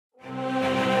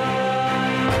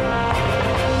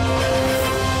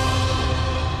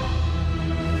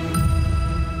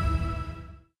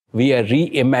we are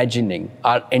reimagining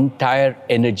our entire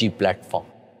energy platform.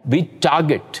 We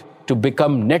target to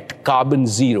become net carbon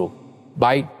zero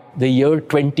by the year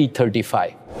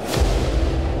 2035.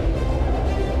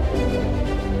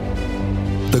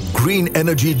 The green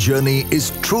energy journey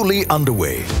is truly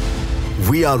underway.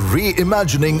 We are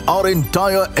reimagining our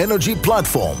entire energy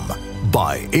platform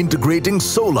by integrating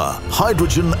solar,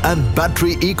 hydrogen and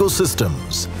battery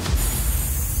ecosystems.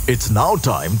 It's now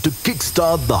time to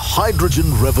kickstart the hydrogen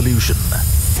revolution.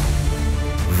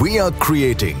 We are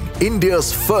creating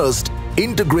India's first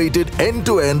integrated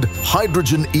end-to-end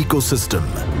hydrogen ecosystem.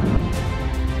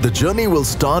 The journey will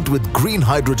start with green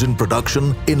hydrogen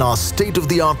production in our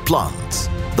state-of-the-art plants.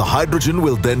 The hydrogen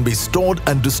will then be stored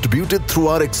and distributed through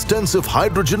our extensive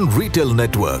hydrogen retail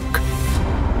network.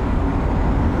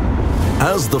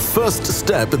 As the first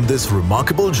step in this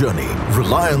remarkable journey,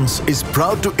 Reliance is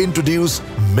proud to introduce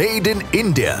Made in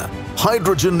India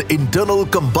Hydrogen Internal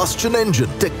Combustion Engine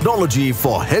technology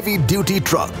for heavy-duty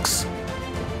trucks.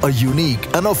 A unique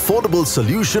and affordable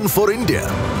solution for India.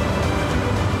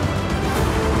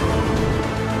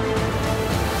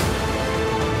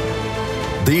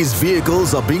 These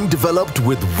vehicles are being developed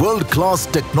with world-class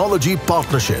technology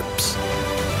partnerships.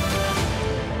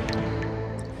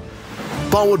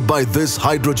 Powered by this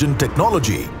hydrogen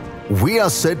technology, we are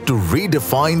set to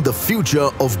redefine the future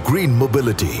of green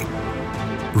mobility.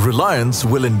 Reliance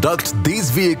will induct these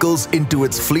vehicles into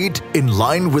its fleet in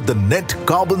line with the net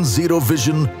carbon zero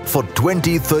vision for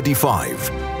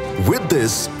 2035. With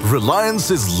this, Reliance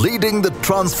is leading the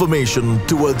transformation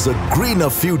towards a greener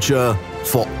future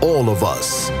for all of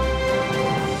us.